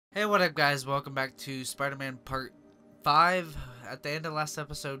Hey, what up guys, welcome back to Spider-Man Part 5. At the end of last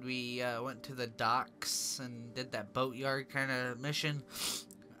episode we went to the docks and did that boatyard kind of mission.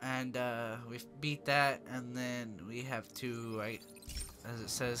 And we beat that, and then we have to, as it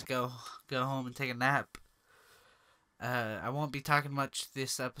says, go home and take a nap. I won't be talking much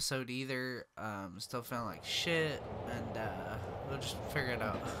this episode either. Still feeling like shit, and we'll just figure it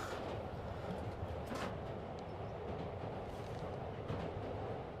out.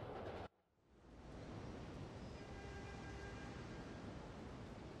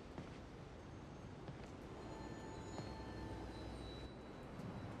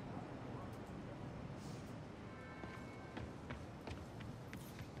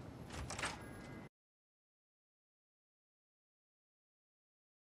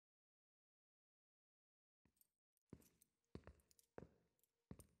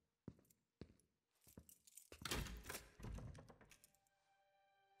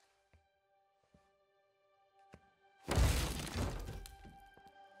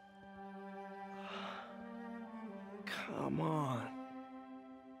 Come on.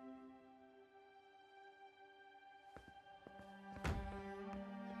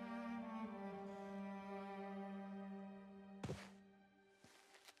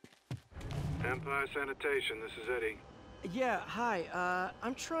 Empire Sanitation, this is Eddie. Yeah, hi.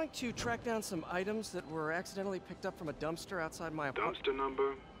 I'm trying to track down some items that were accidentally picked up from a dumpster outside my apartment. Dumpster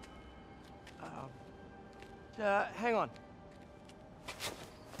number? Hang on.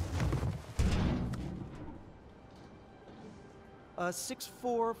 Uh,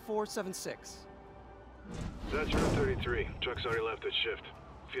 64476. That's room 33. Truck's already left its shift.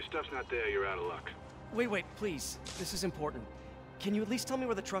 If your stuff's not there, you're out of luck. Wait, please. This is important. Can you at least tell me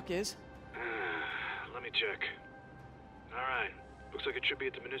where the truck is? Let me check. Alright. Looks like it should be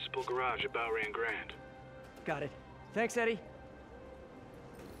at the municipal garage at Bowery and Grand. Got it. Thanks, Eddie.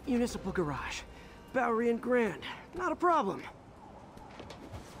 Municipal garage. Bowery and Grand. Not a problem.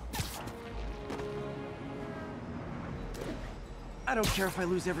 I don't care if I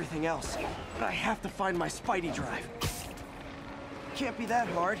lose everything else, but I have to find my Spidey drive. Can't be that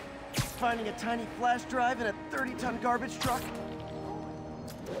hard. Finding a tiny flash drive in a 30-ton garbage truck.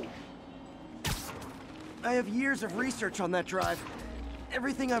 I have years of research on that drive.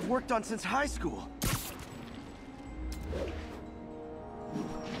 Everything I've worked on since high school.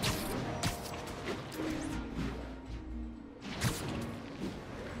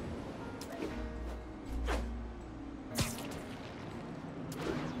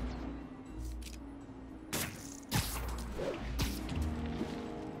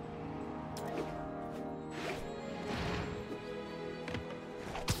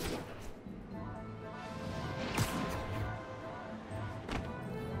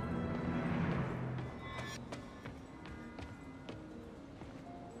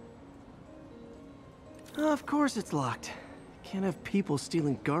 Of course it's locked. Can't have people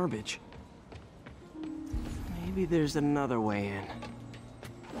stealing garbage. Maybe there's another way in.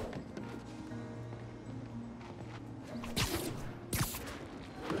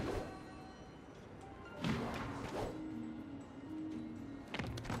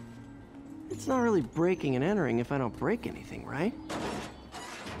 It's not really breaking and entering if I don't break anything, right?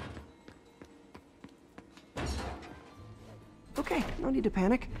 Okay, no need to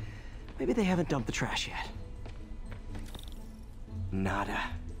panic. Maybe they haven't dumped the trash yet. Nada.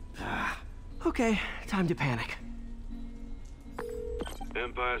 Okay, time to panic.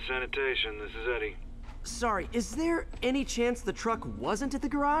 Empire Sanitation, this is Eddie. Sorry, is there any chance the truck wasn't at the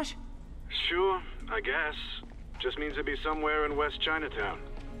garage? Sure, I guess. Just means it'd be somewhere in West Chinatown.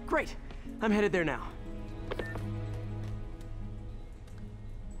 Great. I'm headed there now.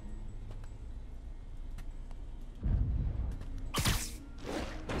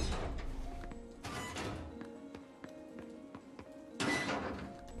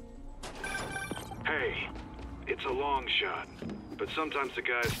 Hey, it's a long shot, but sometimes the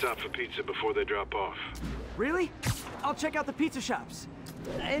guys stop for pizza before they drop off. Really? I'll check out the pizza shops.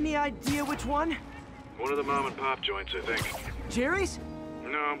 Any idea which one? One of the mom and pop joints, I think. Jerry's?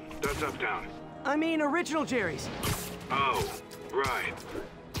 No, that's uptown. I mean original Jerry's. Oh, right.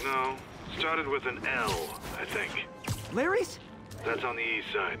 No, started with an L, I think. Larry's? That's on the east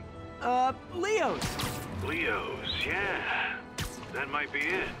side. Leo's. Leo's, yeah. That might be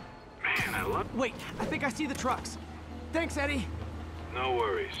it. Man, I love... Wait, I think I see the trucks. Thanks, Eddie. No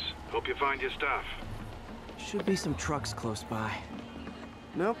worries. Hope you find your stuff. Should be some trucks close by.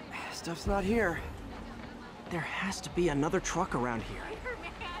 Nope, stuff's not here. There has to be another truck around here.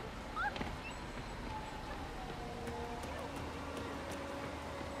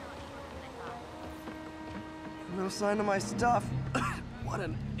 No sign of my stuff. What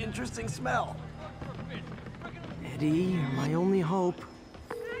an interesting smell. Eddie, you're my only hope.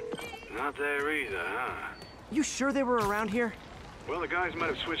 Not there either, huh? You sure they were around here? Well, the guys might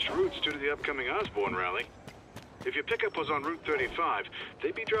have switched routes due to the upcoming Osborne rally. If your pickup was on Route 35,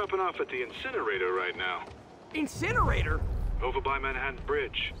 they'd be dropping off at the incinerator right now. Incinerator? Over by Manhattan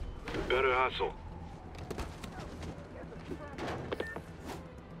Bridge. Better hustle.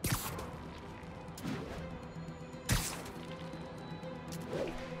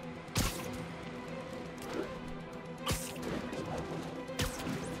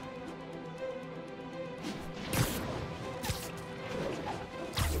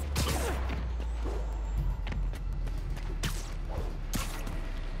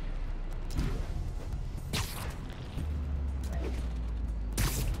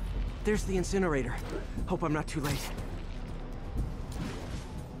 There's the incinerator. Hope I'm not too late.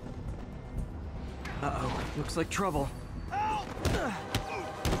 Uh-oh, looks like trouble.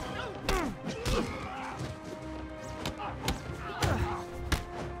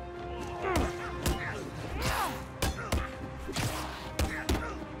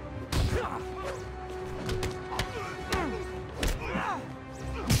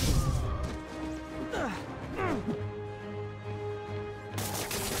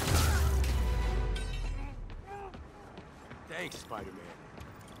 Thanks, Spider-Man.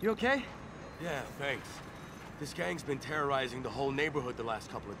 You okay? Yeah, thanks. This gang's been terrorizing the whole neighborhood the last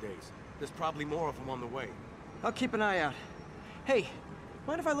couple of days. There's probably more of them on the way. I'll keep an eye out. Hey,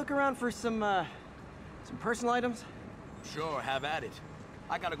 mind if I look around for some personal items? Sure, have at it.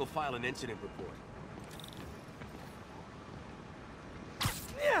 I gotta go file an incident report.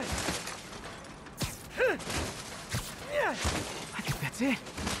 Yeah. I think that's it.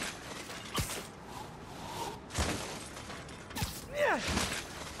 Yeah.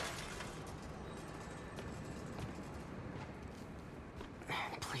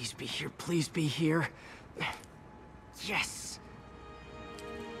 Please be here, please be here. Yes.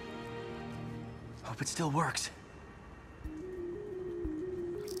 Hope it still works.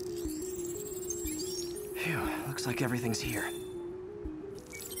 Phew, looks like everything's here.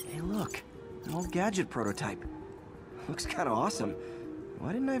 Hey, look, an old gadget prototype. Looks kind of awesome.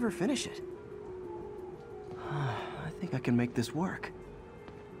 Why didn't I ever finish it? I think I can make this work.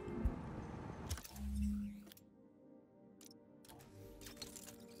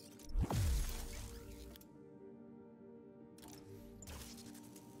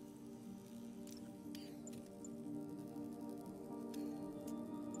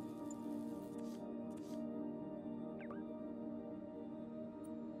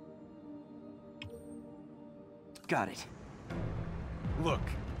 Got it. Look,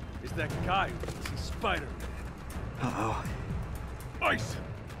 it's that guy who thinks he's Spider-Man. Uh-oh. Ice him!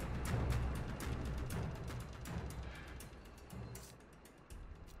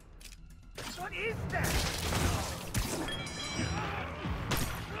 What is that?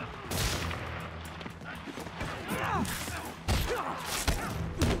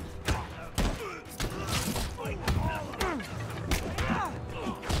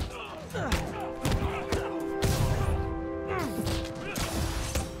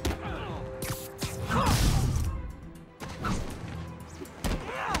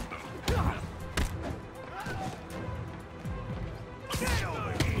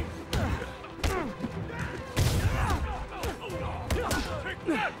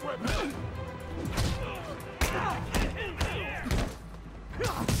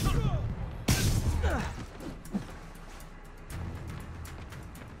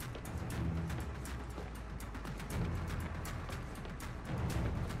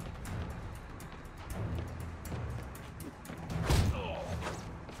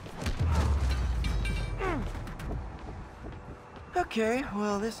 Okay,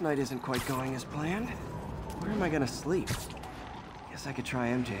 well, this night isn't quite going as planned. Where am I gonna sleep? Guess I could try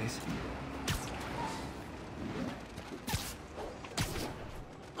MJ's.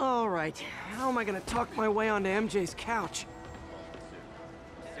 All right, how am I gonna talk my way onto MJ's couch?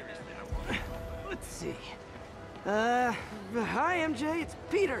 Let's see. Hi, MJ, it's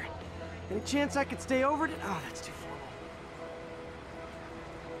Peter. Any chance I could stay over to... Oh, that's too formal.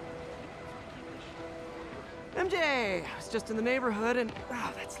 MJ! I was just in the neighborhood and...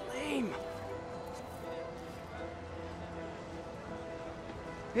 Oh, that's lame.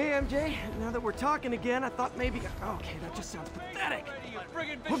 Hey, MJ. Now that we're talking again, I thought maybe... Okay, that just sounds pathetic.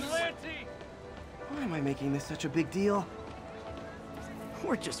 Why am I making this such a big deal?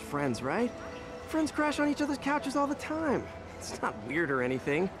 We're just friends, right? Friends crash on each other's couches all the time. It's not weird or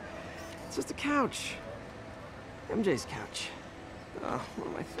anything. It's just a couch. MJ's couch. Oh, what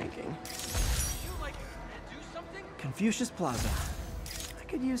am I thinking? Confucius Plaza.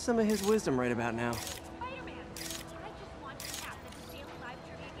 could use some of his wisdom right about now. Spider-Man, I just want you to happen at the daily live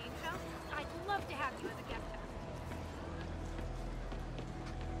trivia game show. I'd love to have you as a guest host.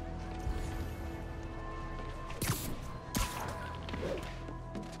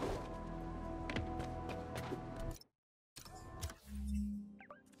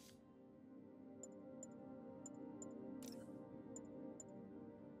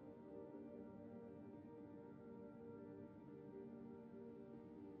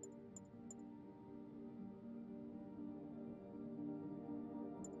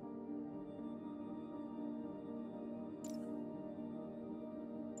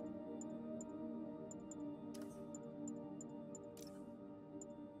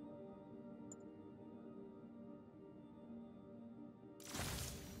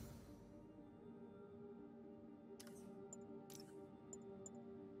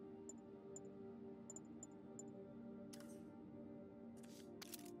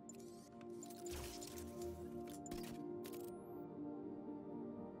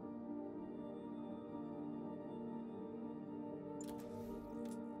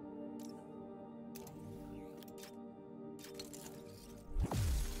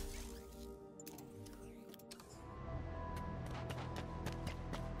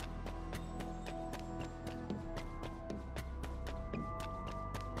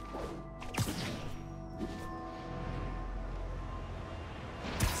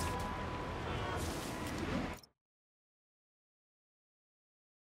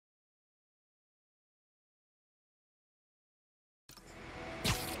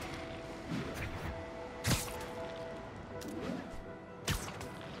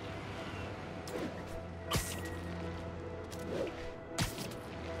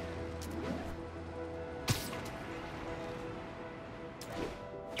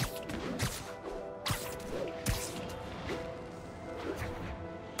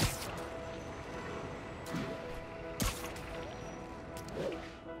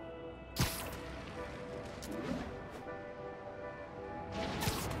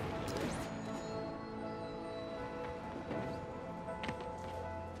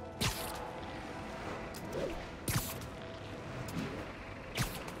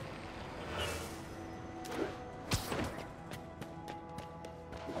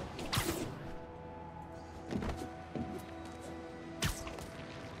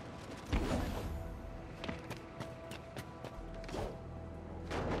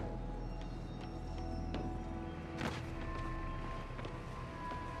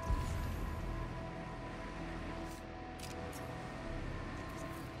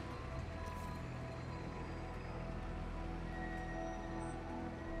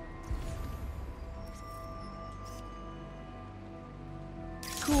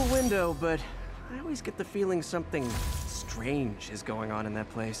 Cool window, but I always get the feeling something strange is going on in that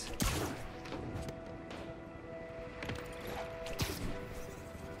place.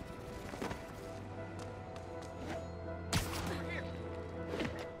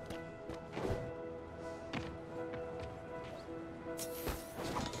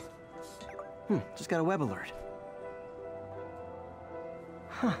 Just got a web alert.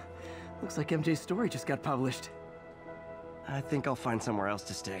 Huh. Looks like MJ's story just got published. I think I'll find somewhere else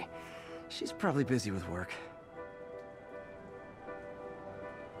to stay. She's probably busy with work.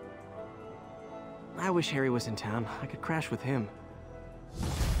 I wish Harry was in town. I could crash with him.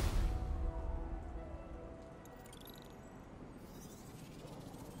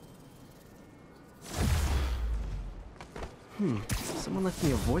 Someone left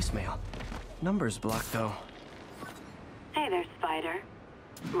me a voicemail. Number's blocked, though. Hey there, Spider.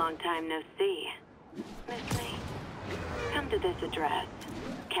 Long time no see. Miss me? Come to this address.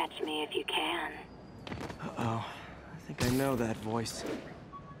 Catch me if you can. Uh-oh. I think I know that voice.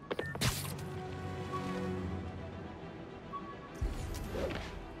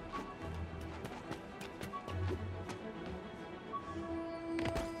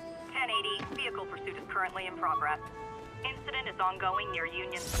 Vehicle pursuit is currently in progress. Incident is ongoing near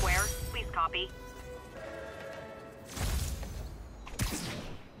Union Square. Please copy.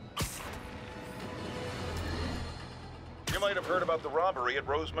 You might have heard about the robbery at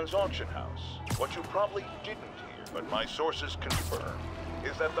Roseman's auction house. What you probably didn't hear, but my sources confirm,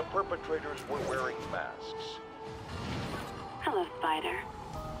 is that the perpetrators were wearing masks. Hello, Spider.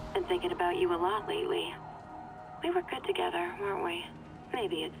 Been thinking about you a lot lately. We were good together, weren't we?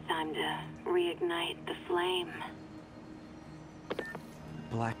 Maybe it's time to reignite the flame.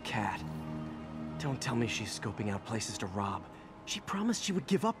 Black Cat. Don't tell me she's scoping out places to rob. She promised she would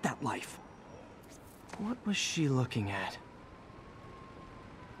give up that life. What was she looking at?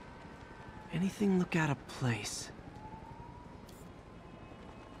 Anything look out of place?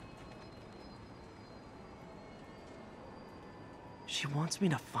 She wants me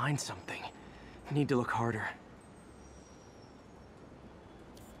to find something. I need to look harder.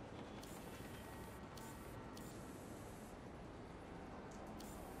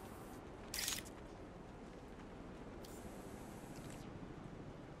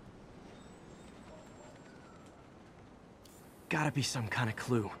 Gotta be some kind of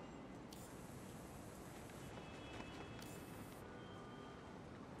clue.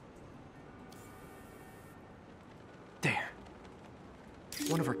 There.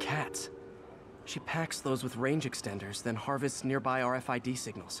 One of her cats. She packs those with range extenders, then harvests nearby RFID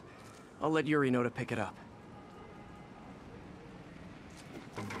signals. I'll let Yuri know to pick it up.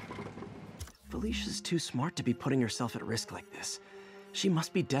 Felicia's too smart to be putting herself at risk like this. She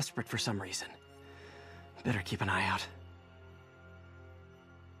must be desperate for some reason. Better keep an eye out.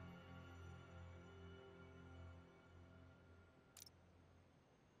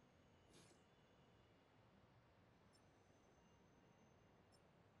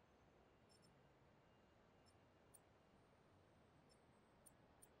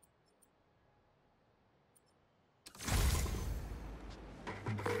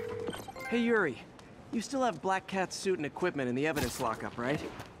 Hey, Yuri. You still have Black Cat's suit and equipment in the evidence lockup, right?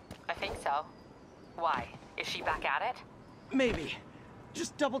 I think so. Why? Is she back at it? Maybe.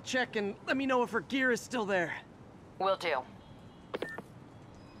 Just double check and let me know if her gear is still there. Will do.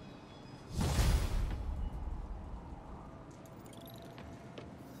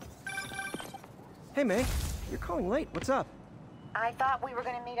 Hey, May. You're calling late. What's up? I thought we were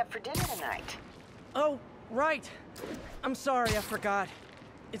gonna meet up for dinner tonight. Oh, right. I'm sorry, I forgot.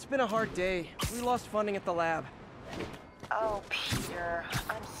 It's been a hard day. We lost funding at the lab. Oh, Peter,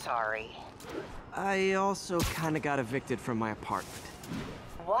 I'm sorry. I also kinda got evicted from my apartment.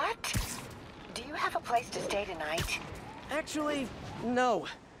 What? Do you have a place to stay tonight? Actually, no.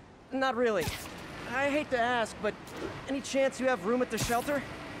 Not really. I hate to ask, but any chance you have room at the shelter?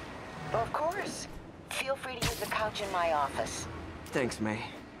 Of course. Feel free to use the couch in my office. Thanks, May.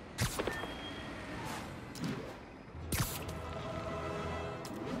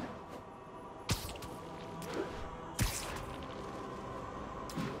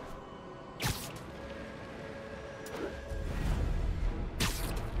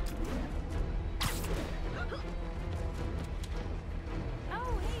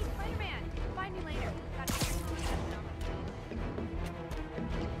 Oh, hey, Spider-Man. Find me later. Gotta get your phone tested on my...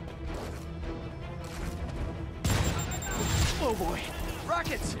 Oh boy.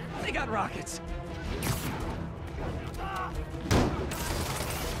 Rockets! They got rockets!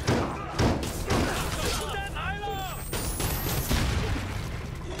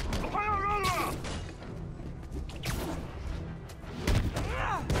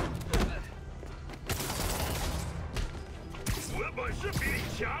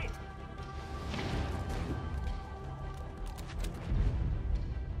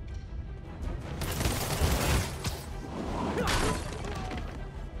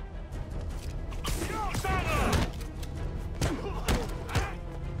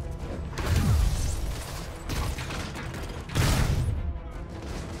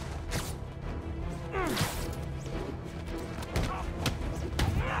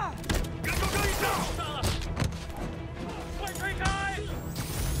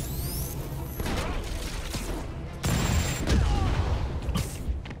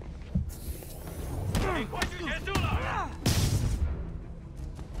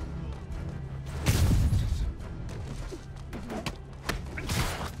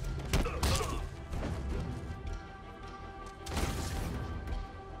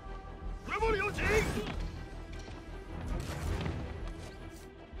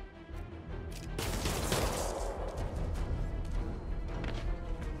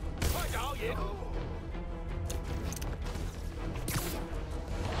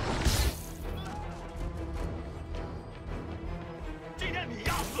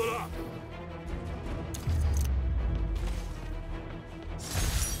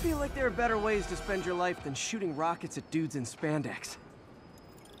 I feel like there are better ways to spend your life than shooting rockets at dudes in spandex.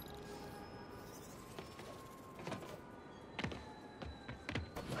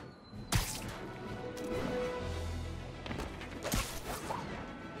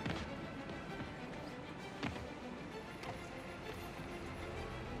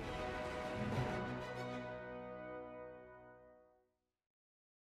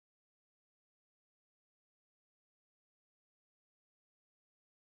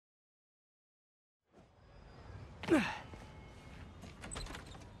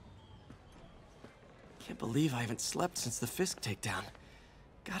 Can't believe I haven't slept since the Fisk takedown.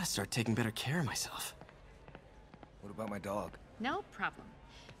 Gotta start taking better care of myself. What about my dog? No problem,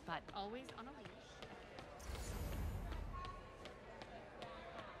 but always on a leash.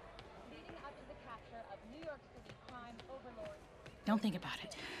 Don't think about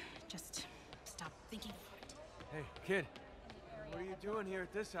it. Just stop thinking about it. Hey, kid. What are you doing here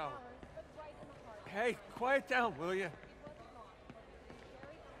at this hour? Hey, quiet down, will you?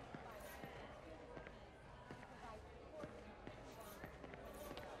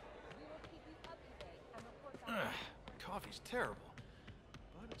 Coffee's terrible,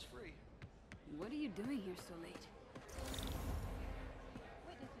 but it's free. What are you doing here so late?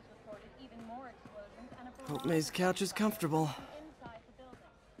 Hope May's couch is comfortable.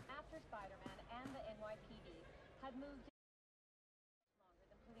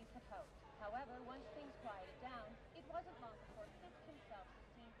 However, once things quieted down, it wasn't long before Fisk himself was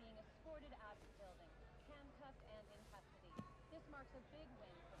seen being escorted out of the building, handcuffed and in custody. This marks a big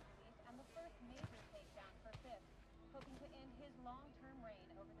win for police and the first major takedown for Fisk, hoping to end his long-term reign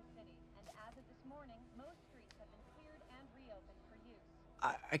over the city. And as of this morning, most streets have been cleared and reopened for use.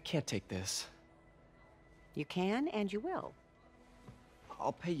 I can't take this. You can, and you will.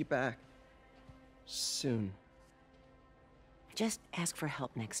 I'll pay you back. Soon. Just ask for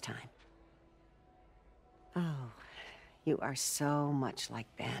help next time. Oh, you are so much like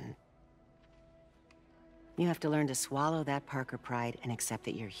Ben. You have to learn to swallow that Parker pride and accept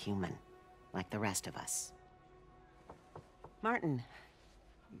that you're human, like the rest of us. Martin.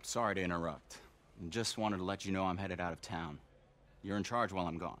 Sorry to interrupt. Just wanted to let you know I'm headed out of town. You're in charge while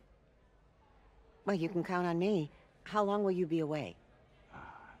I'm gone. Well, you can count on me. How long will you be away?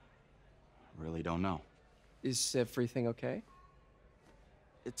 Really don't know. Is everything okay?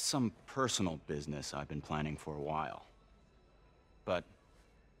 It's some personal business I've been planning for a while. But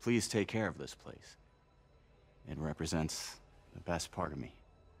please take care of this place. It represents the best part of me.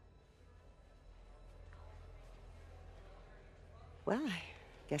 Well, I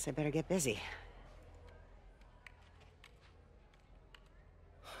guess I better get busy.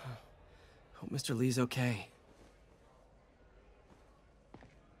 Hope Mr. Lee's okay.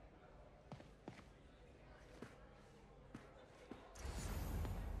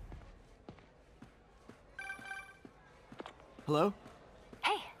 Hello?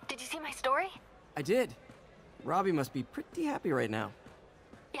 Hey, did you see my story? I did. Robbie must be pretty happy right now.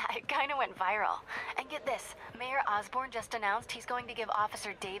 Yeah, it kinda went viral. And get this, Mayor Osborn just announced he's going to give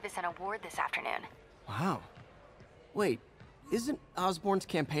Officer Davis an award this afternoon. Wow. Wait, isn't Osborn's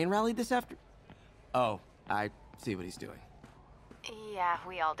campaign rally this after? Oh, I see what he's doing. Yeah,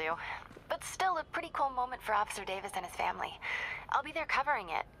 we all do. But still a pretty cool moment for Officer Davis and his family. I'll be there covering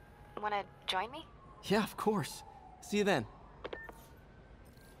it. Wanna join me? Yeah, of course. See you then.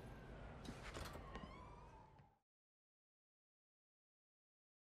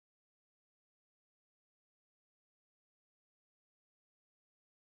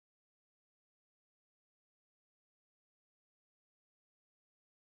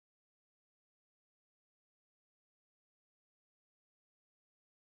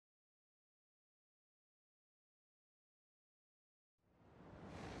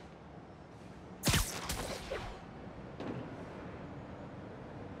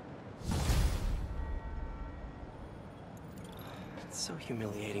 It's so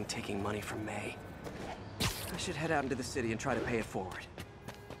humiliating taking money from May. I should head out into the city and try to pay it forward.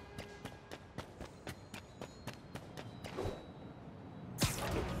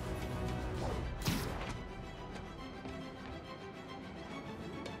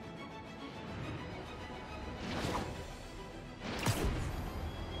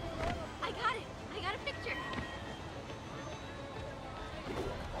 I got it! I got a picture!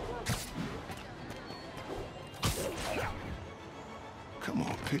 Come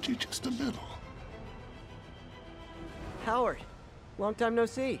on, Pidgey, just a little. Howard, long time no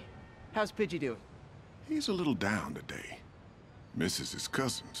see. How's Pidgey doing? He's a little down today. Misses his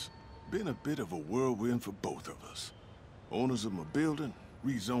cousins. Been a bit of a whirlwind for both of us. Owners of my building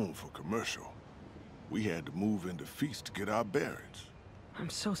rezoned for commercial. We had to move into Feast to get our bearings.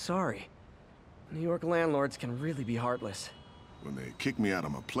 I'm so sorry. New York landlords can really be heartless. When they kicked me out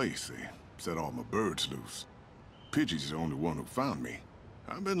of my place, they set all my birds loose. Pidgey's the only one who found me.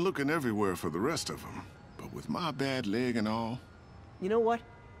 I've been looking everywhere for the rest of them, but with my bad leg and all... You know what?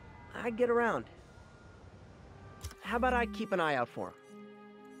 I get around. How about I keep an eye out for him?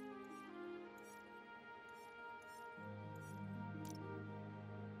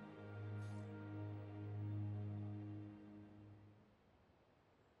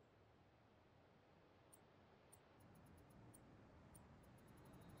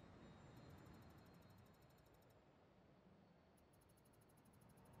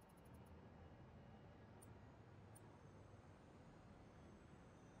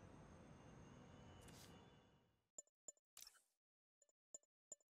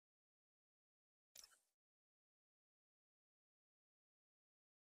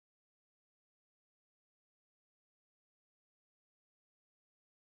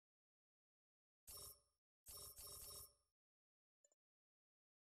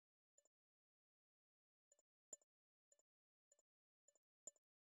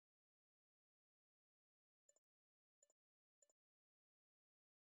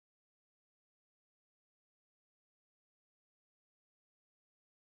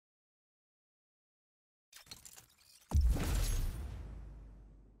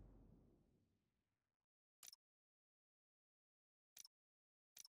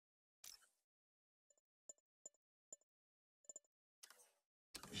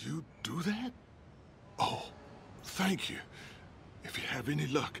 You do that? Oh, thank you. If you have any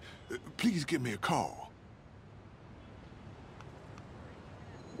luck, please give me a call.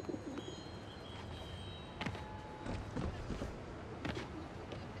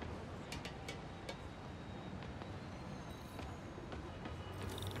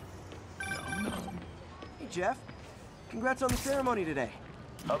 Hey, Jeff. Congrats on the ceremony today.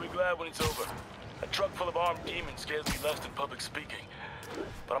 I'll be glad when it's over. A truck full of armed demons scares me less than public speaking.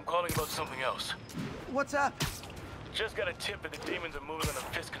 But I'm calling about something else. What's up? Just got a tip that the demons are moving on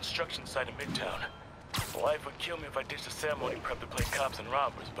a Fisk construction site in Midtown. My wife would kill me if I ditched the ceremony prep to play cops and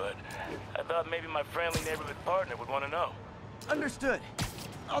robbers, but I thought maybe my friendly neighborhood partner would want to know. Understood.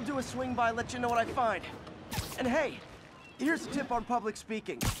 I'll do a swing by, let you know what I find. And hey, here's a tip on public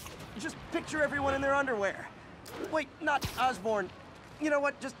speaking. Just picture everyone in their underwear. Wait, not Osborne. You know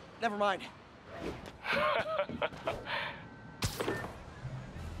what? Just never mind.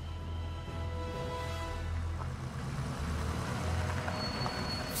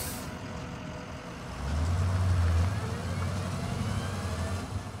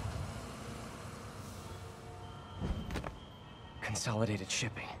 Consolidated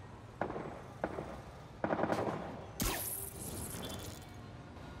shipping.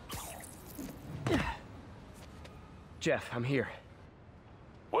 Jeff, I'm here.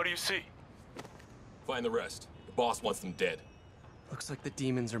 What do you see? Find the rest. The boss wants them dead. Looks like the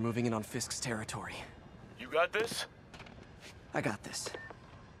demons are moving in on Fisk's territory. You got this? I got this.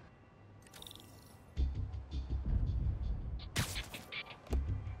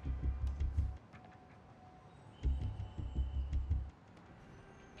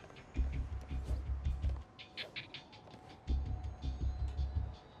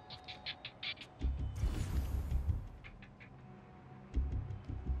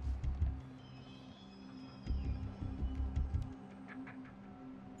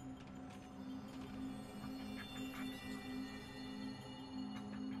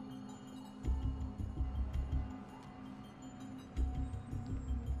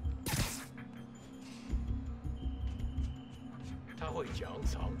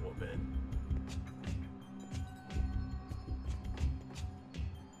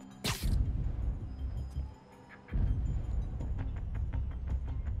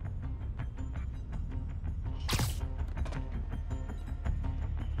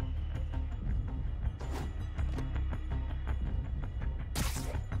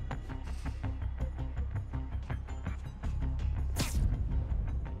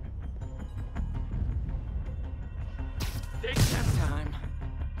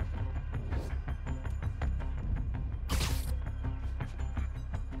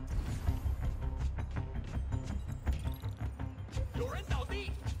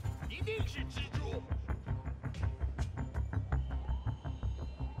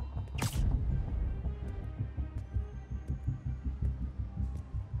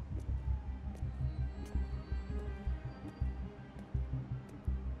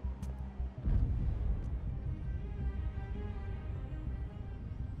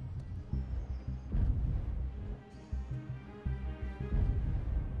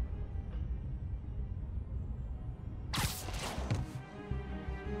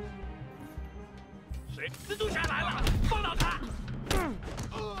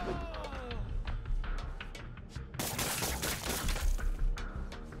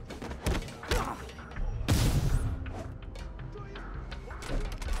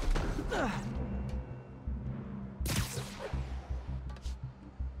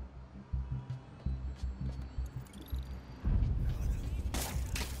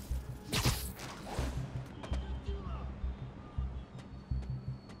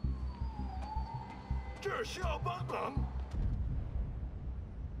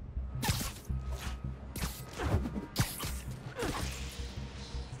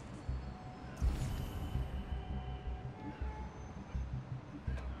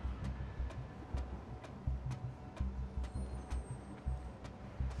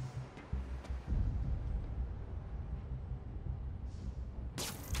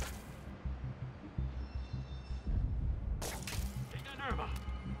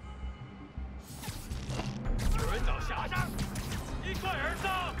 Time.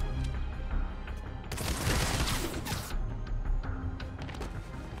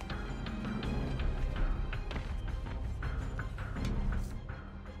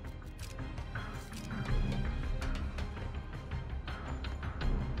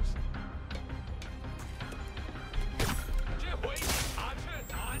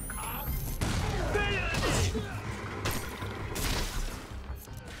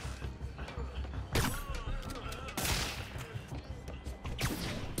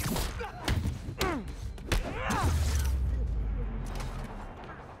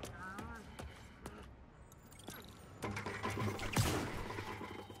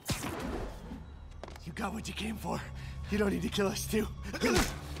 You got what you came for. You don't need to kill us, too.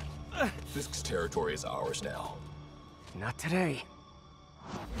 Fisk's territory is ours now. Not today.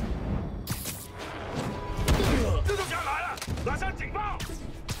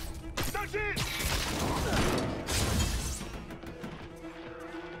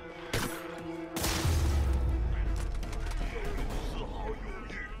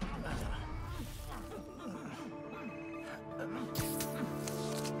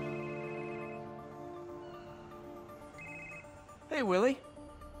 Hey, Willie.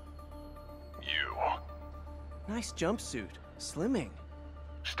 You. Nice jumpsuit. Slimming.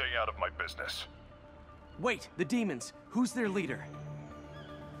 Stay out of my business. Wait, the demons. Who's their leader?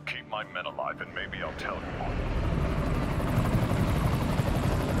 Keep my men alive and maybe I'll tell you.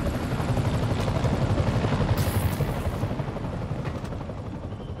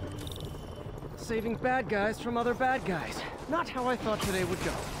 Saving bad guys from other bad guys. Not how I thought today would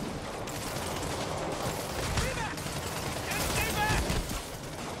go.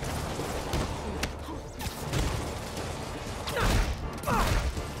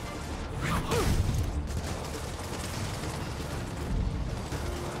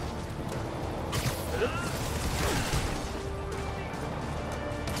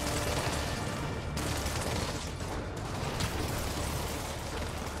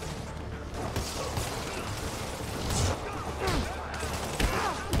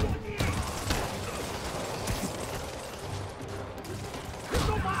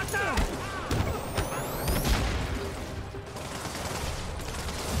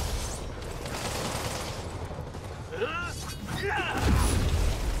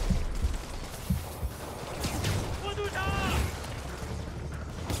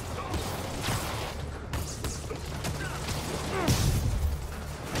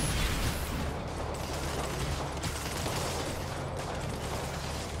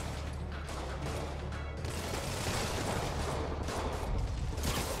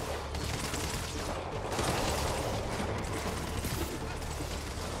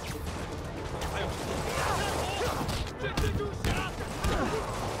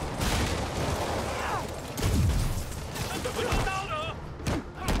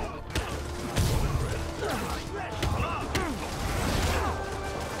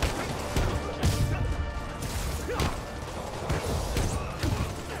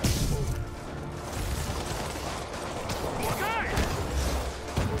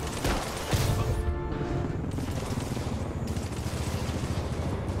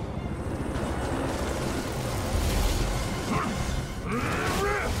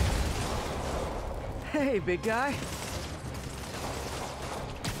 Hey, big guy.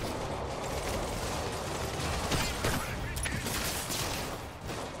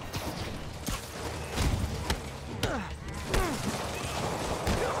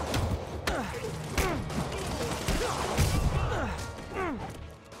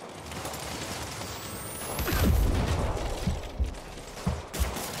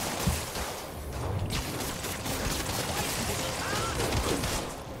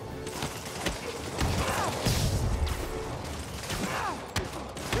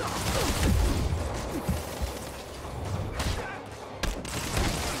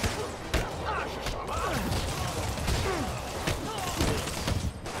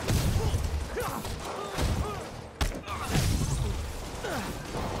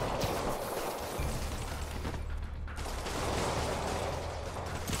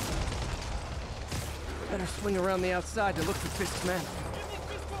 Better swing around the outside to look for Fisk's men.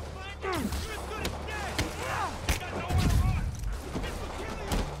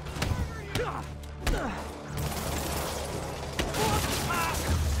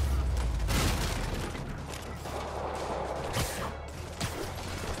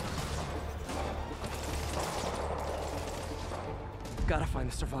 Gotta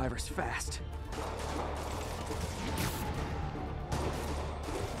find the survivors fast.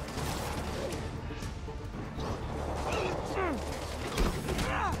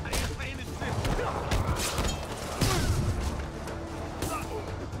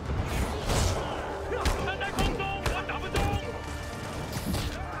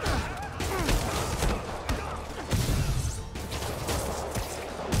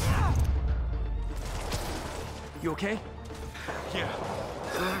 You okay? Yeah.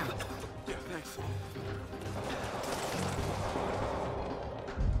 Yeah, thanks.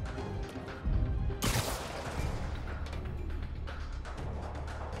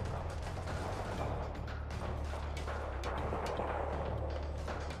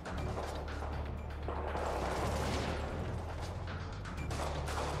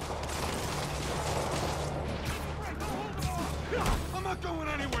 I'm not going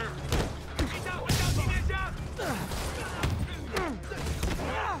anywhere.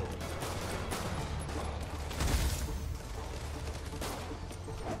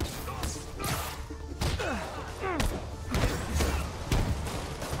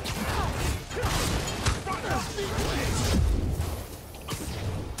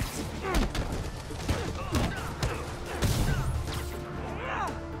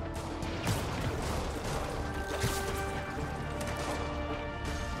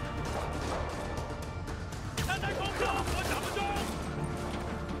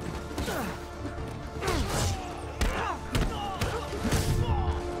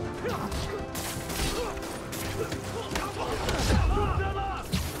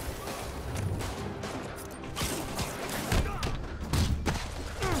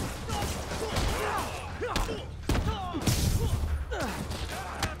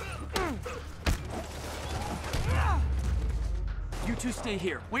 You two stay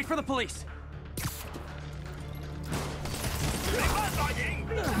here. Wait for the police.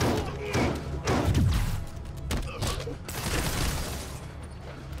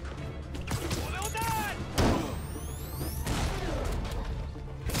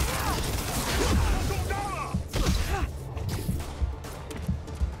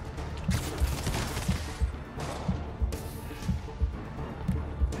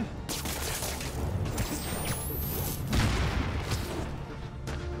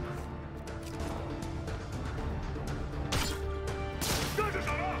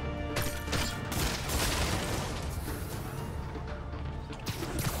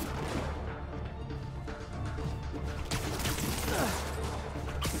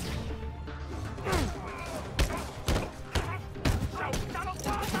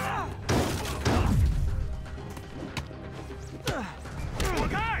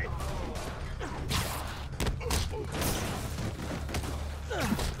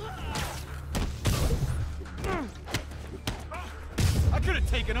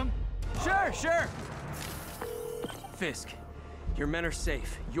 Sure. Fisk, your men are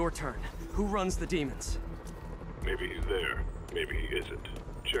safe. Your turn. Who runs the demons? Maybe he's there. Maybe he isn't.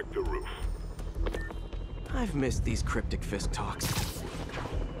 Check the roof. I've missed these cryptic Fisk talks.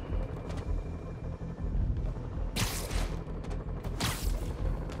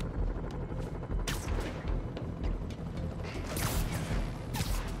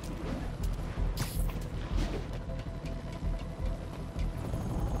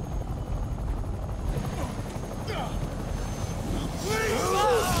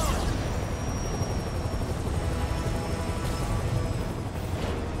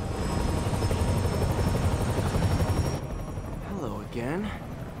 Again?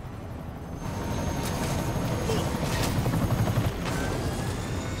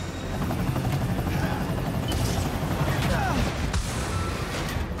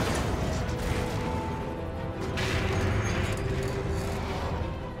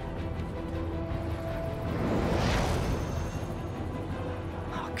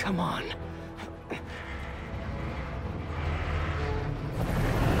 Oh, come on.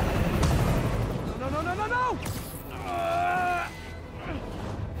 No!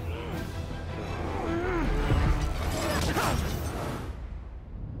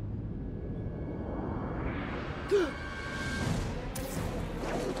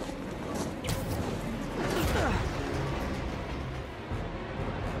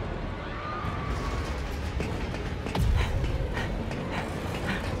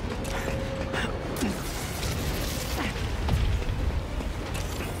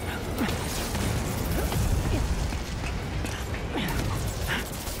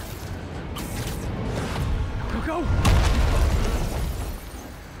 Go!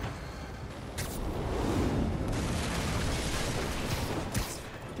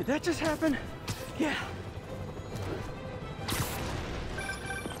 Did that just happen? Yeah.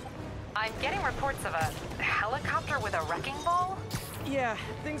 I'm getting reports of a helicopter with a wrecking ball? Yeah,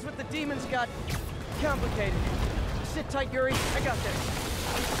 things with the demons got complicated. Sit tight, Yuri. I got this.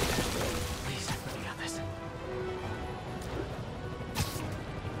 Please, let me got this.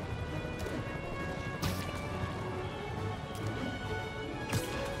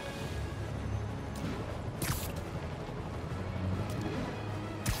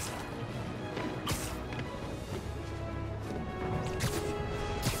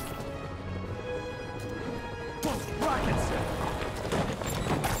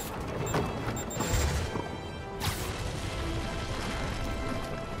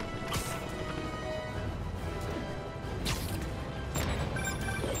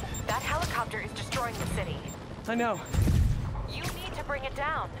 Is destroying the city. I know. You need to bring it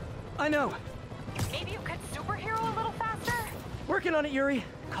down. I know. Maybe you could superhero a little faster? Working on it, Yuri.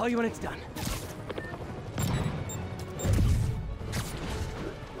 Call you when it's done.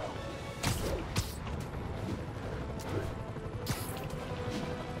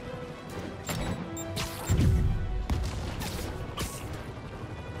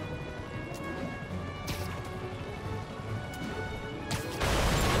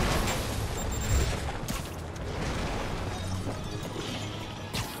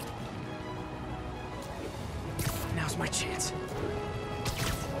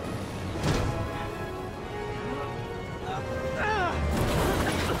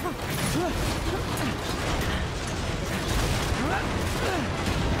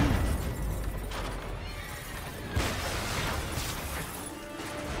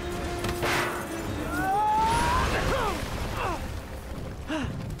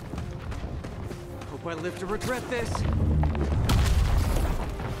 I live to regret this.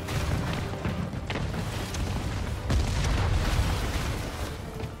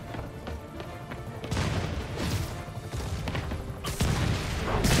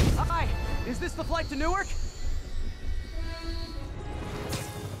 Hi! Is this the flight to Newark?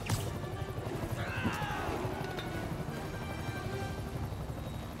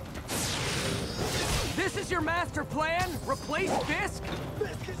 This is your master plan? Replace Fisk?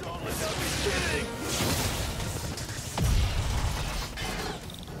 Fisk is all in the beginning!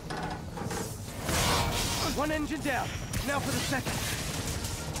 One engine down. Now for the second.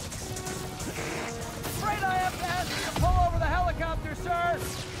 Afraid I have to ask you to pull over the helicopter, sir!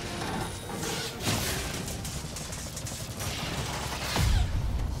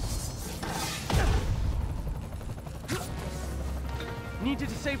 Need to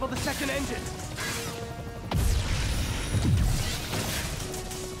disable the second engine.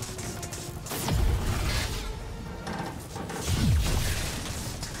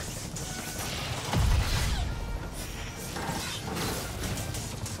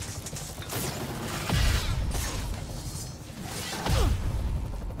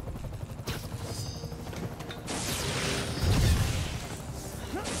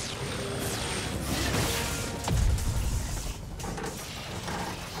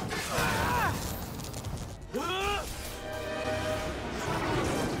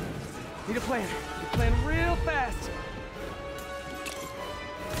 Need a plan. Need a plan real fast.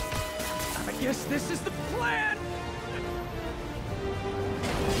 I guess this is the plan!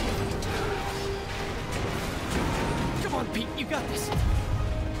 Come on, Pete, you got this!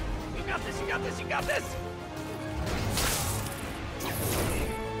 You got this, you got this, you got this!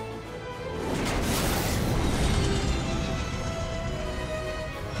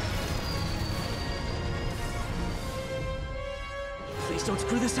 Please don't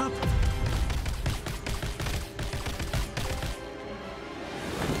screw this up!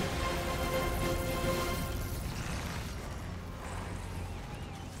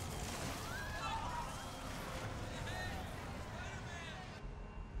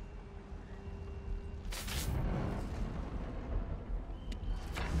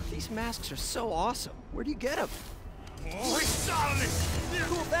 These masks are so awesome. Where do you get them? Oh, solid!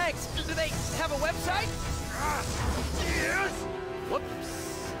 Cool, thanks. Do they have a website? Yes!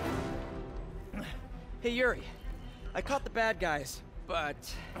 Whoops. Hey, Yuri. I caught the bad guys, but...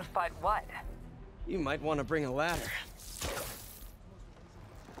 But what? You might want to bring a ladder.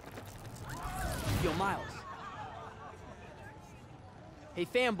 Yo, Miles. Hey,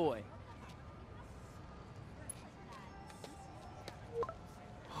 fanboy.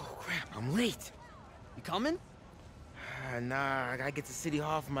 Oh, crap, I'm late. You coming? Nah, I gotta get to City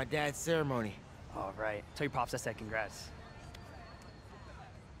Hall for my dad's ceremony. All right. Tell your pops I said congrats.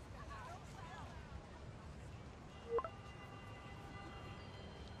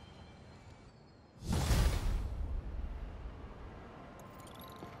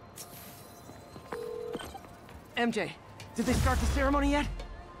 MJ, did they start the ceremony yet?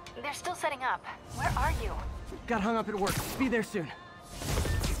 They're still setting up. Where are you? Got hung up at work. Be there soon.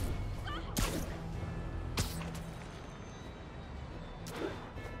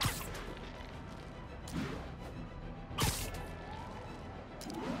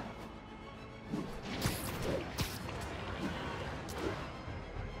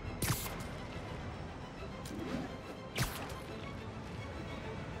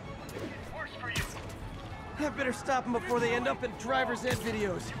 I better stop them before they end up in driver's ed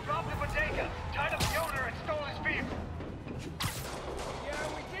videos. Robbed the bodega, tied up the owner, and stole his vehicle. Yeah,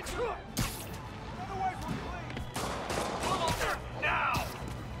 we did good. Otherwise, we're clean. Pull over now!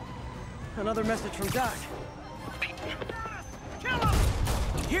 Another message from Doc. Kill him!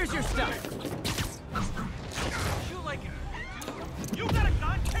 Here's your stuff. Shoot like it. You got a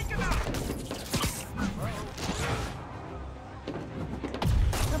gun? Take him out!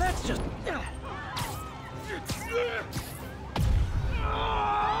 Now that's just...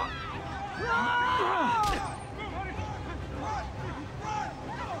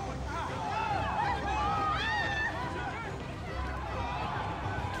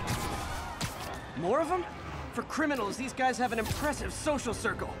 More of them? For criminals, these guys have an impressive social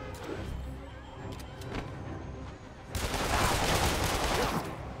circle.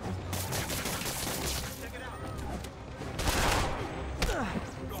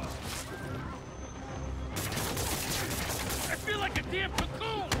 I feel like a damn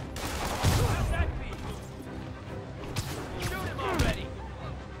cocoon! How's that be? Shoot him already!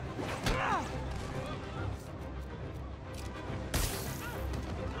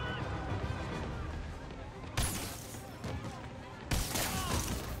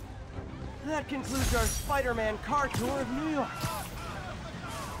 That concludes our Spider-Man car tour of New York.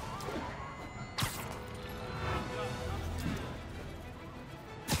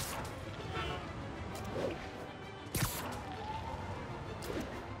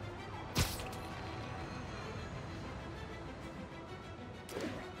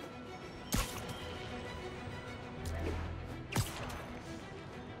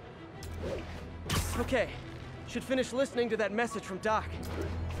 Okay, should finish listening to that message from Doc.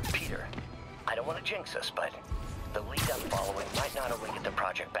 Peter, I don't want to jinx us, but the lead I'm following might not only get the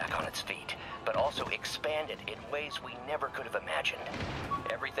project back on its feet, but also expand it in ways we never could have imagined.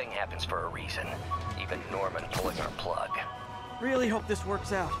 Everything happens for a reason, even Norman pulling our plug. Really hope this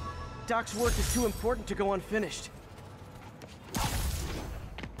works out. Doc's work is too important to go unfinished.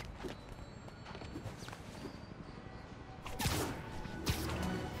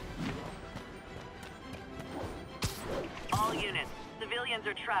 All units, civilians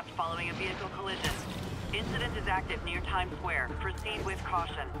are trapped following a vehicle collision. Incident is active near Times Square. Proceed with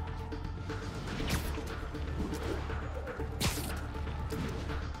caution.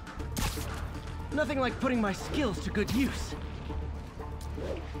 Nothing like putting my skills to good use.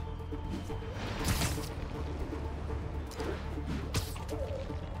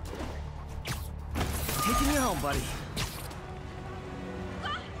 Taking you home, buddy.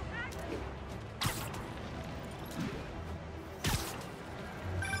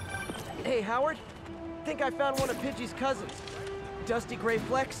 Hey, Howard. Think I found one of Pidgey's cousins. Dusty gray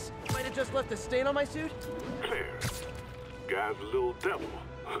flecks. Might have just left a stain on my suit. Fair. Guy's a little devil,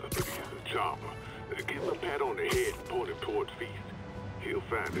 but he's a charmer. Give him a pat on the head and point him towards Feast. He'll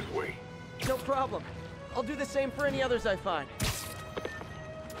find his way. No problem. I'll do the same for any others I find.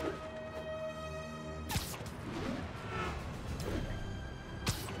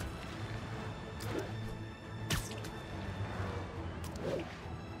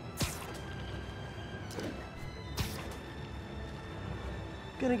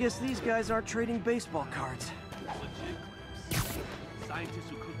 Gonna guess these guys aren't trading baseball cards. Legit clips. Scientists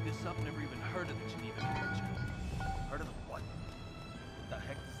who cooked this up never even heard of the Geneva Convention. Heard of the what? What the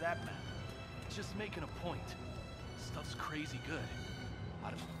heck does that matter? It's just making a point. Stuff's crazy good. I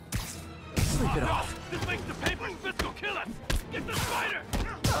don't know. Sleep it off. This makes the papers fiscal kill us! Get the spider!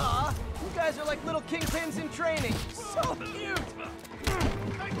 Aw, you guys are like little kingpins in training. So cute!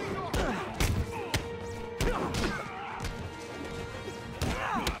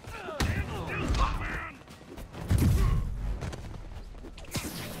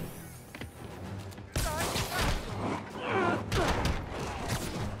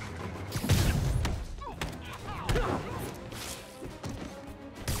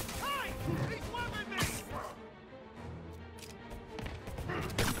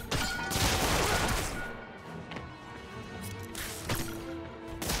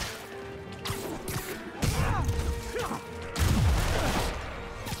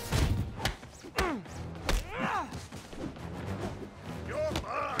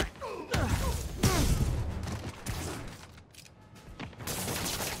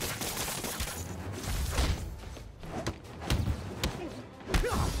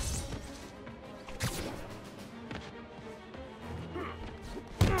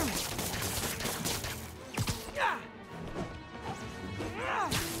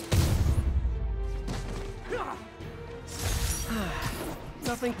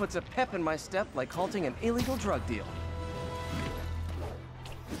 Nothing puts a pep in my step like halting an illegal drug deal.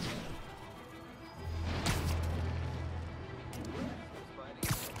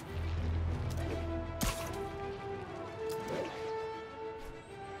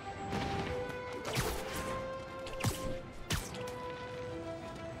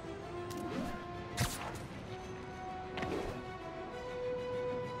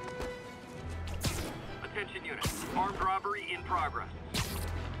 Attention units. Armed robbery in progress.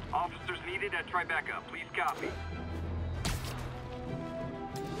 Officers needed at Tribeca. Please copy.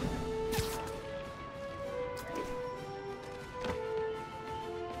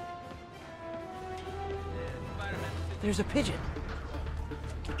 There's a pigeon.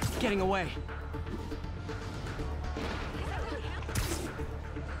 Getting away.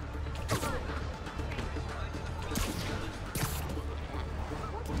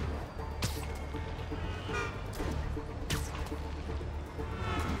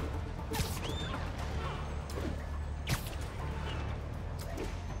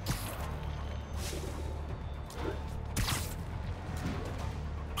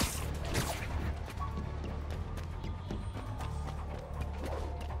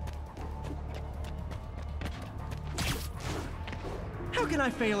 How can I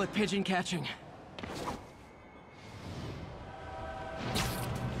fail at pigeon catching?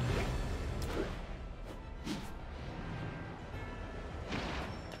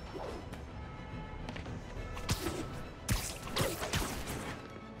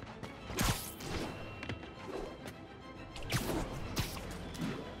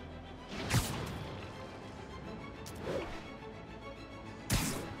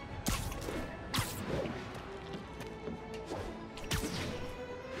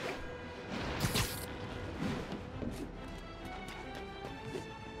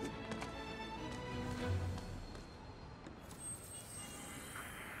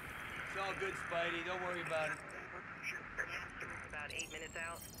 good, Spidey. Don't worry about it. About 8 minutes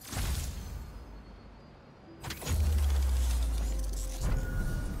out.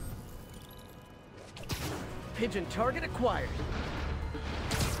 Pigeon target acquired.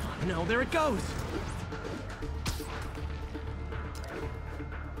 Oh, no, there it goes.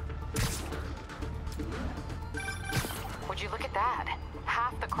 Would you look at that?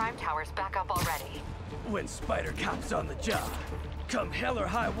 Half the crime tower's back up already. When Spider Cop's on the job, come hell or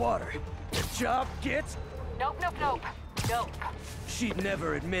high water, the job gets... Nope, nope, nope. Nope. She'd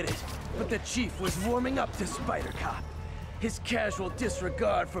never admit it, but the chief was warming up to Spider Cop. His casual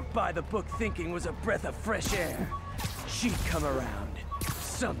disregard for by-the-book thinking was a breath of fresh air. She'd come around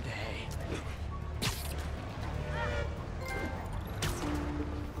someday.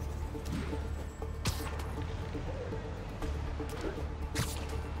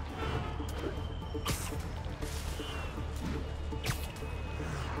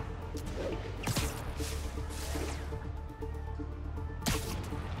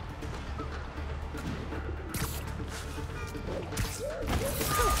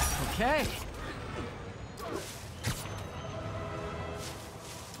 Okay.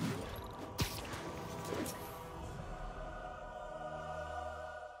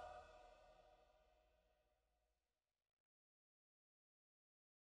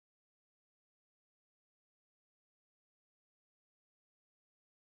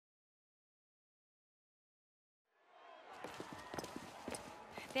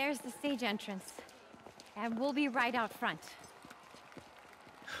 There's the stage entrance. And we'll be right out front.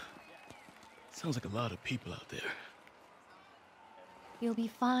 Sounds like a lot of people out there. You'll be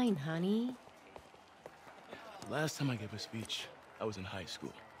fine, honey. Last time I gave a speech, I was in high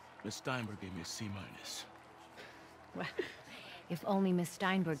school. Miss Steinberg gave me a C-. Well, if only Miss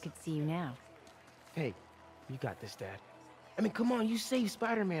Steinberg could see you now. Hey, you got this, Dad. I mean, come on, you saved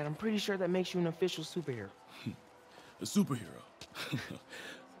Spider-Man. I'm pretty sure that makes you an official superhero. A superhero.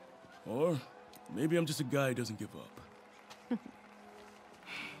 Or maybe I'm just a guy who doesn't give up.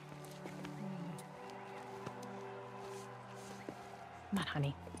 Come on,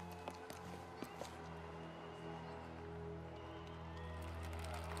 honey.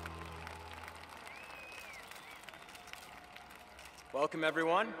 Welcome,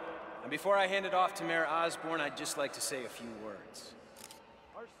 everyone. And before I hand it off to Mayor Osborn, I'd just like to say a few words.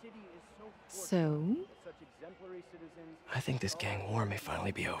 So? I think this gang war may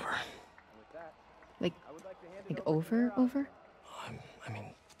finally be over. Like over? I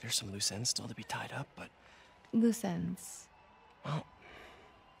mean, there's some loose ends still to be tied up, but... Loose ends. Well,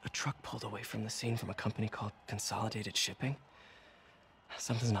 a truck pulled away from the scene from a company called Consolidated Shipping.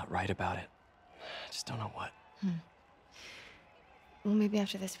 Something's not right about it. I just don't know what. Well, maybe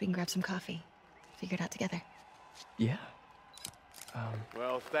after this we can grab some coffee. Figure it out together. Yeah.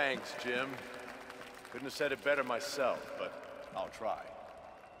 Well, thanks, Jim. Couldn't have said it better myself, but I'll try.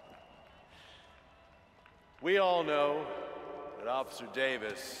 We all know that Officer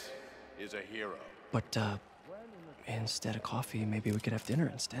Davis is a hero. But, instead of coffee, maybe we could have dinner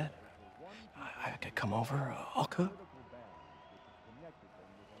instead. I could come over, I'll cook.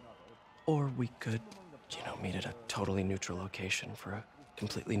 Or we could, meet at a totally neutral location for a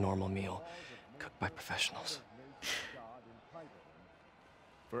completely normal meal, cooked by professionals.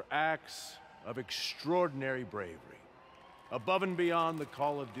 For acts of extraordinary bravery, above and beyond the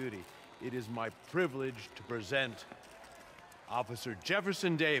call of duty, it is my privilege to present Officer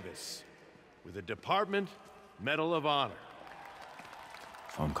Jefferson Davis with the Department Medal of Honor.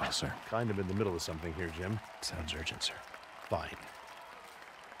 Phone call, sir. Kind of in the middle of something here, Jim. Sounds urgent, sir. Fine.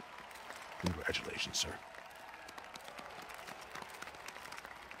 Congratulations, sir.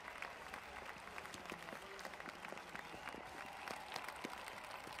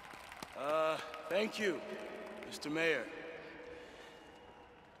 Thank you, Mr. Mayor.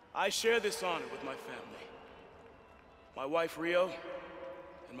 I share this honor with my family. My wife, Rio,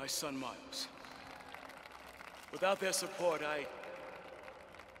 and my son, Miles. Without their support,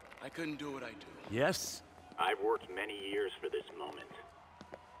 I couldn't do what I do. Yes? I've worked many years for this moment.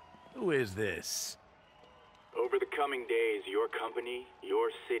 Who is this? Over the coming days, your company, your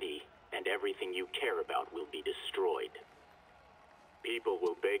city, and everything you care about will be destroyed. People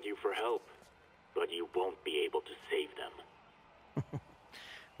will beg you for help, but you won't be able to save them.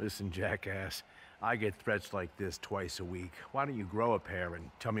 Listen, jackass, I get threats like this twice a week. Why don't you grow a pair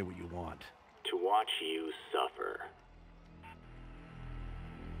and tell me what you want? To watch you suffer.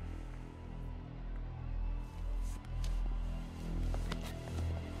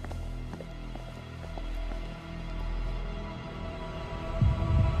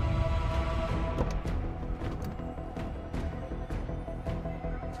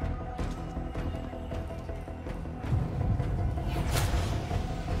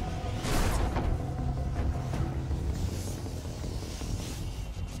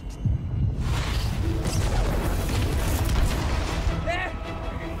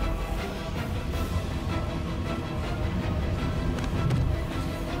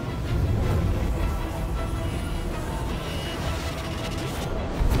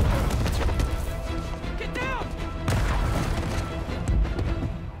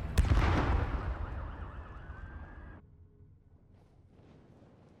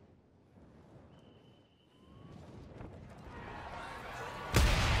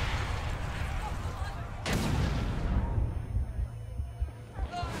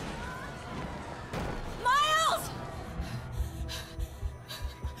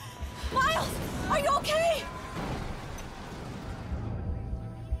 Miles! Are you okay?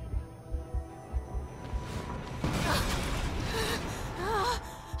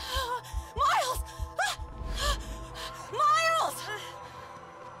 Miles! Miles!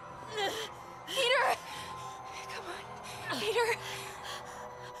 Peter! Come on, Peter!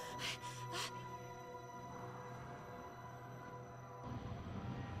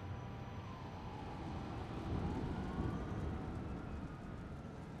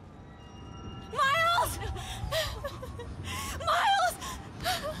 Miles! Miles!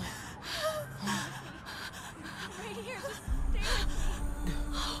 I'm right here. Just stay with me.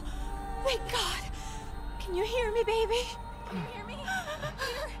 Oh, thank God. Can you hear me, baby? Can you hear me?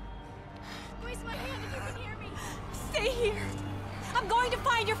 Peter? Squeeze my hand if you can hear me. Stay here. I'm going to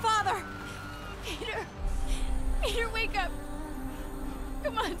find your father. Peter. Peter, wake up.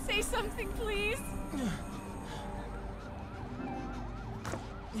 Come on, say something, please.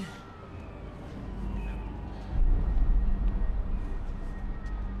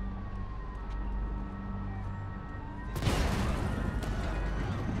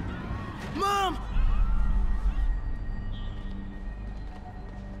 Mom!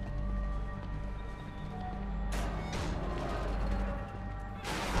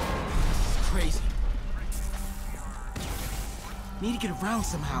 This is crazy. Need to get around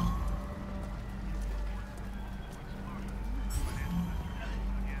somehow.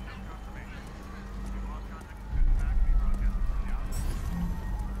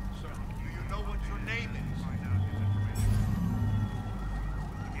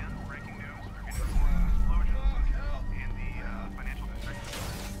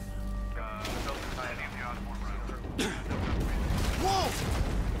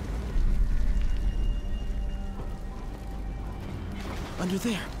 Under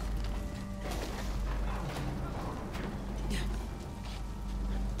there.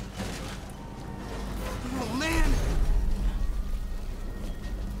 Oh, man!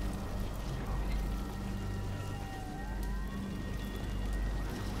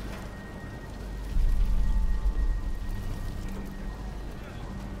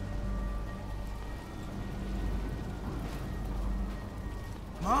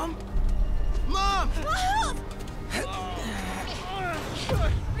 Mom? Mom! Miles!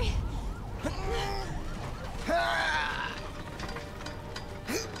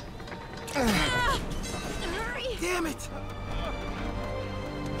 Hurry! Damn it!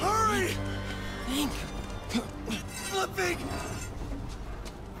 Hurry! Think. Flipping!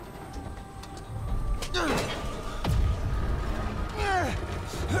 Miles!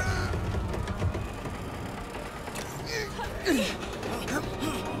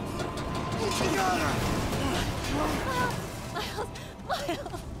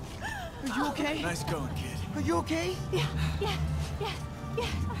 Are you okay? Nice going, kid. Are you okay? Yes.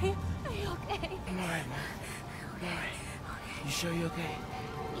 Are you okay? I'm alright, Mom. I'm alright. You sure you're okay?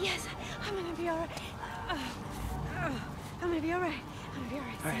 Yes, I'm gonna be alright. I'm gonna be alright. I'm gonna be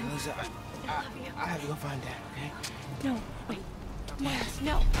alright. Alright, Lisa. I have to go find Dad, okay? No, wait. Miles,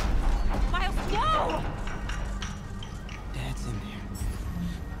 no. Miles, no! Dad's in there.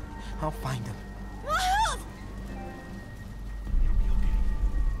 I'll find him. Miles!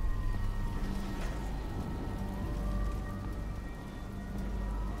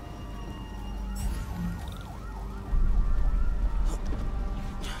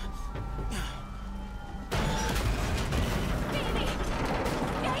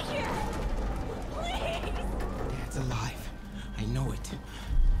 Dad's alive. I know it.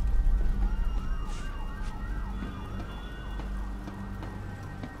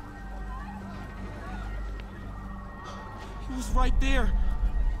 He was right there.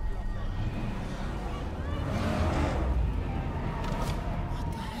 What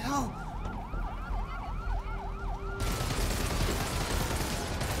the hell?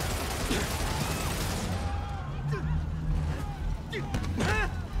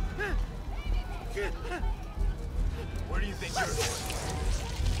 Where do you think you're going?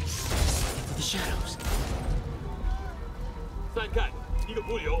 Into the shadows. 散开，一个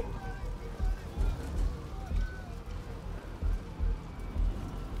不留。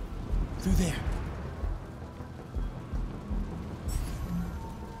 Through there.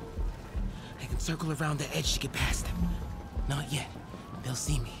 I can circle around the edge to get past them. Not yet. They'll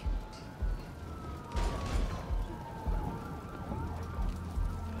see me.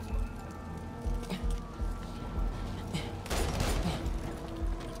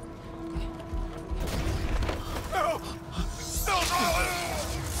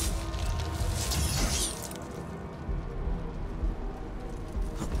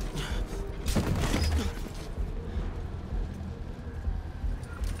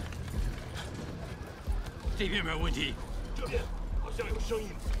 这边没有问题。这边好像有声音。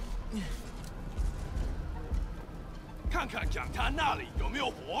看看讲台那里有没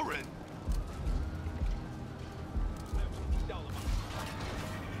有活人。听到了吗？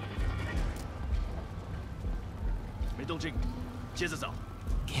没动静，接着走。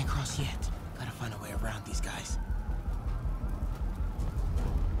Can't cross yet. Gotta find a way around these guys.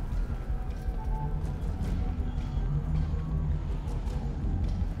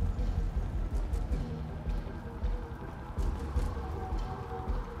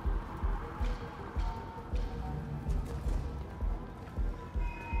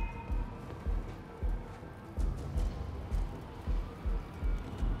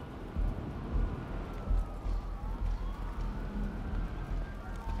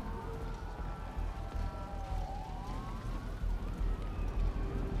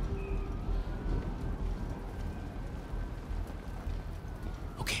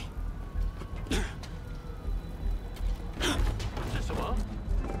 Okay. 是什么？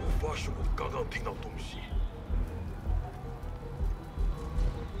我发现我刚刚听到东西。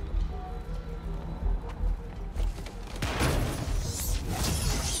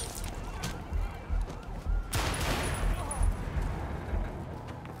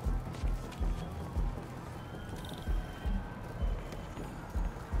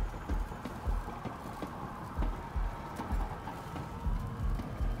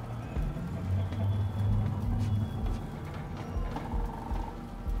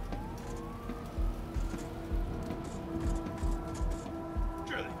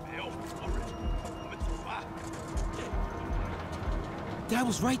Dad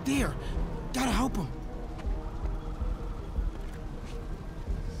was right there. Gotta help him.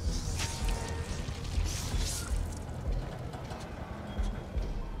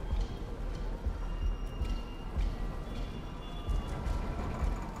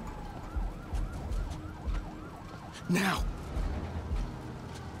 Now.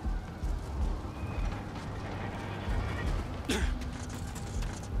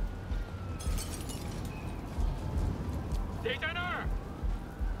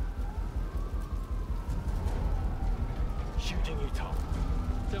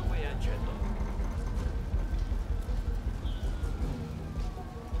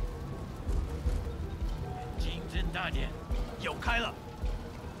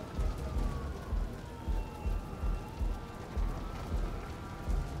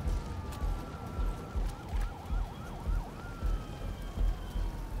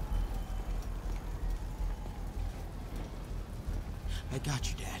 I got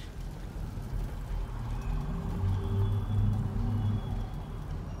you, Dad.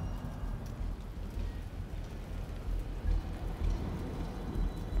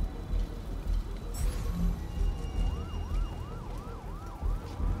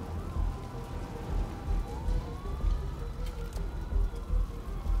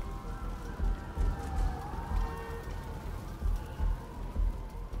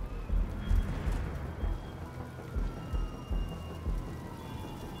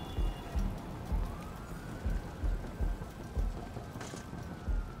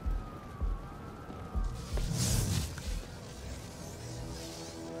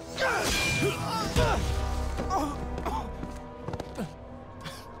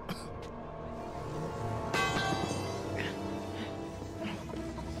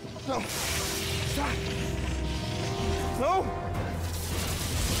 No. Stop. No.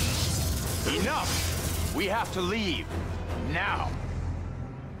 Enough. We have to leave. Now.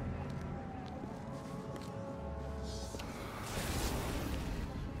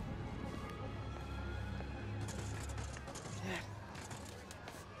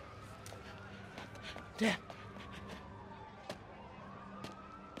 Dad.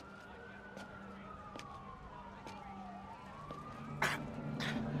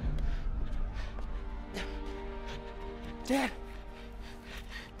 Dad!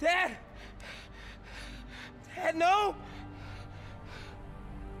 Dad! Dad, no!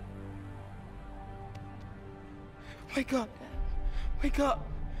 Wake up, Dad. Wake up.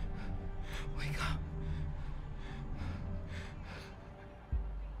 Wake up.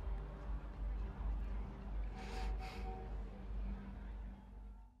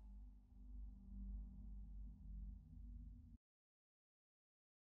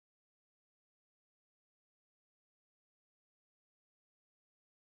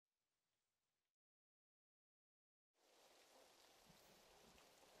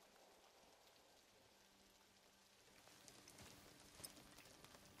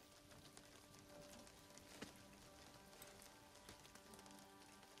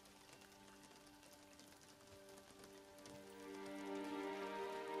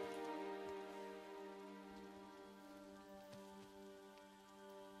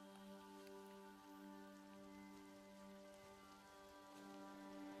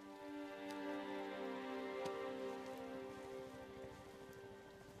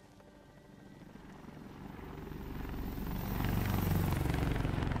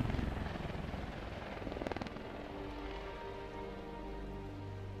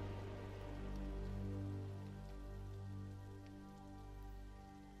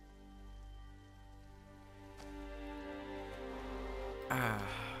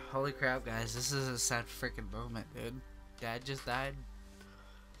 Holy crap, guys. This is a sad freaking moment, dude. Dad just died.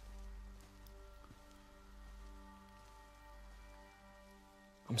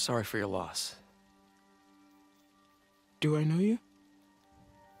 I'm sorry for your loss. Do I know you?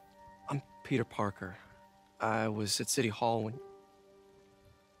 I'm Peter Parker. I was at City Hall when...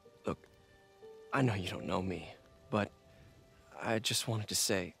 Look, I know you don't know me, but I just wanted to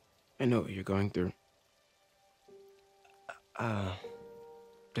say... I know what you're going through.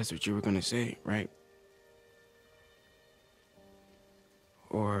 That's what you were gonna say, right?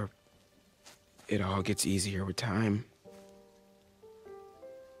 Or it all gets easier with time.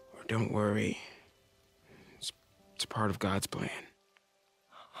 Or don't worry. It's part of God's plan.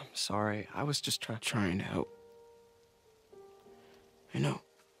 I'm sorry. I was just trying to help. I know.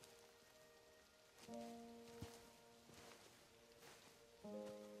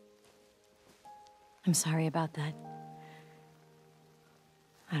 I'm sorry about that.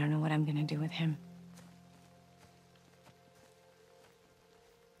 I don't know what I'm gonna do with him.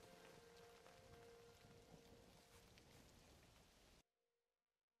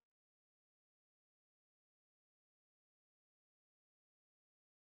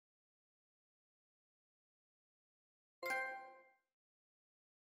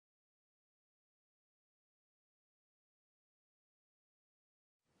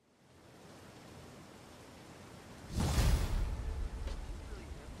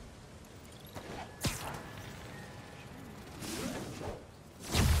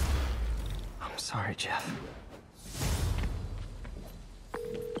 Sorry, Jeff.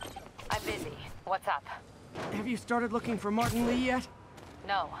 I'm busy. What's up? Have you started looking for Martin Lee yet?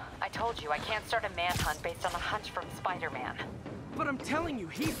 No. I told you I can't start a manhunt based on a hunch from Spider-Man. But I'm telling you,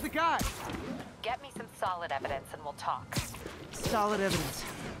 he's the guy. Get me some solid evidence and we'll talk. Solid evidence.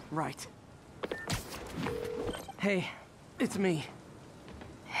 Right. Hey, it's me.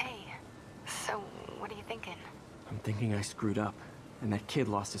 Hey. So, what are you thinking? I'm thinking I screwed up, and that kid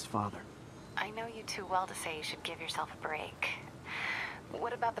lost his father. I know you too well to say you should give yourself a break.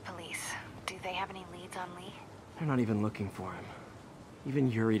 What about the police? Do they have any leads on Lee? They're not even looking for him.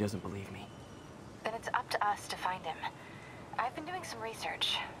 Even Yuri doesn't believe me. Then it's up to us to find him. I've been doing some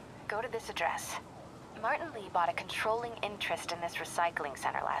research. Go to this address. Martin Lee bought a controlling interest in this recycling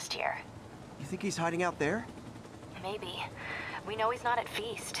center last year. You think he's hiding out there? Maybe. We know he's not at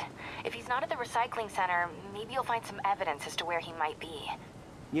Feast. If he's not at the recycling center, maybe you'll find some evidence as to where he might be.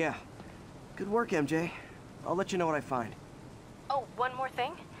 Yeah. Good work, MJ. I'll let you know what I find. Oh, one more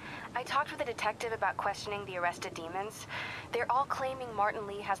thing. I talked with a detective about questioning the arrested demons. They're all claiming Martin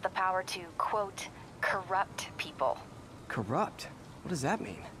Lee has the power to, quote, corrupt people. Corrupt? What does that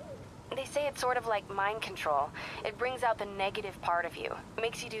mean? They say it's sort of like mind control. It brings out the negative part of you.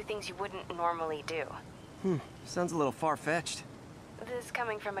 Makes you do things you wouldn't normally do. Sounds a little far-fetched. This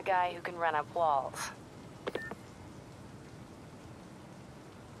coming from a guy who can run up walls.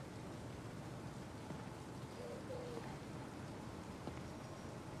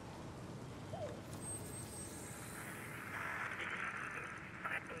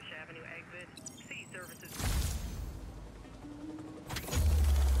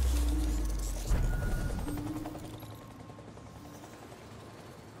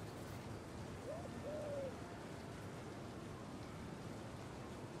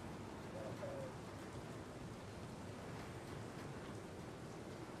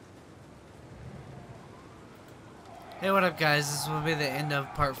 Hey, what up, guys? This will be the end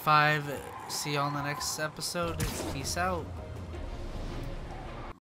of part 5. See y'all in the next episode. Peace out.